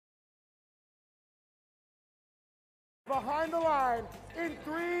behind the line in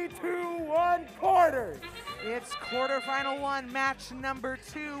 3, 2, 1, quarters. It's quarterfinal one, match number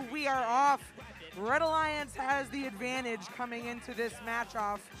 2. We are off. Red Alliance has the advantage coming into this match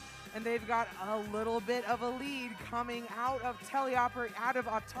off, and they've got a little bit of a lead coming out of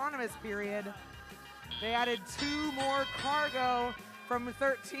autonomous period. They added 2 more cargo from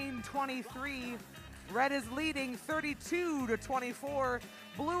 13-23. Red is leading 32-24.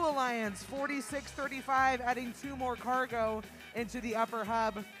 Blue Alliance 46-35, adding 2 more cargo into the upper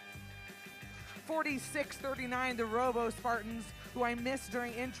hub. 46-39, the Robo Spartans, who I missed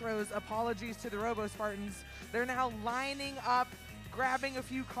during intros. Apologies to the Robo Spartans. They're now lining up, grabbing a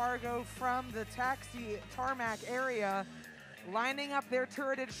few cargo from the taxi tarmac area, lining up their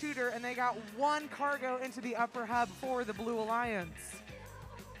turreted shooter, and they got 1 cargo into the upper hub for the Blue Alliance.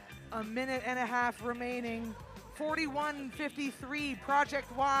 A minute and a half remaining. 41-53,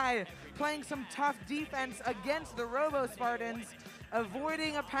 Project Y playing some tough defense against the Robo Spartans,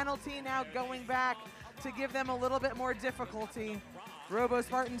 avoiding a penalty, now going back to give them a little bit more difficulty. Robo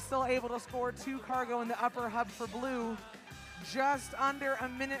Spartans still able to score 2 cargo in the upper hub for Blue. Just under a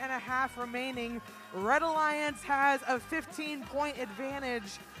minute and a half remaining. Red Alliance has a 15-point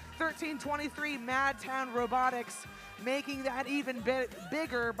advantage. 13-23, Madtown Robotics making that even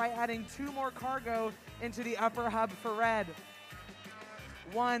bigger by adding 2 more cargo into the upper hub for Red.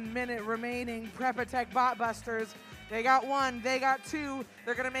 1 minute remaining. Prepatech Botbusters, they got 1, they got 2,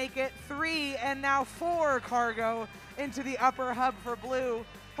 they're gonna make it 3, and now 4 cargo into the upper hub for Blue,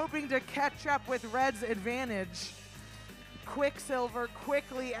 hoping to catch up with Red's advantage. Quicksilver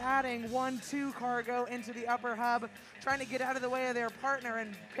quickly adding 1-2 cargo into the upper hub, trying to get out of the way of their partner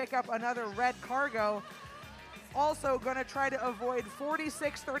and pick up another red cargo. Also gonna try to avoid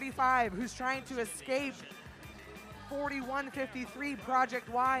 46-35, who's trying to escape 41-53 Project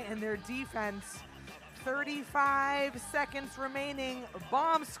Y and their defense. 35 seconds remaining.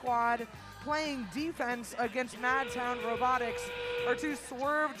 Bomb Squad playing defense against Madtown Robotics, our 2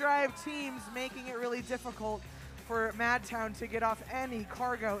 swerve drive teams, making it really difficult for Madtown to get off any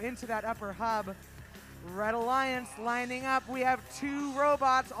cargo into that upper hub. Red Alliance lining up. We have 2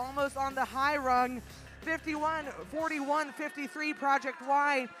 robots almost on the high rung. 41-53 Project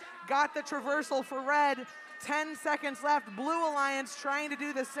Y got the traversal for Red. 10 seconds left. Blue Alliance trying to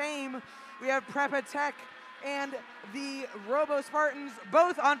do the same. We have Prepatech and the Robo Spartans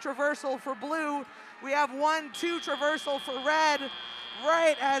both on traversal for Blue. We have 1-2 traversal for Red.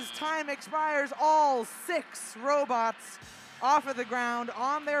 Right as time expires, all 6 robots off of the ground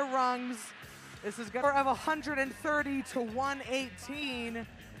on their rungs. This is going of 130-118.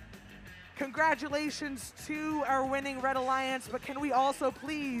 Congratulations to our winning Red Alliance, but can we also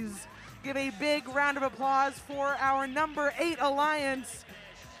please give a big round of applause for our number 8 Alliance,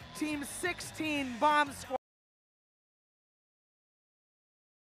 Team 16 Bomb Squad.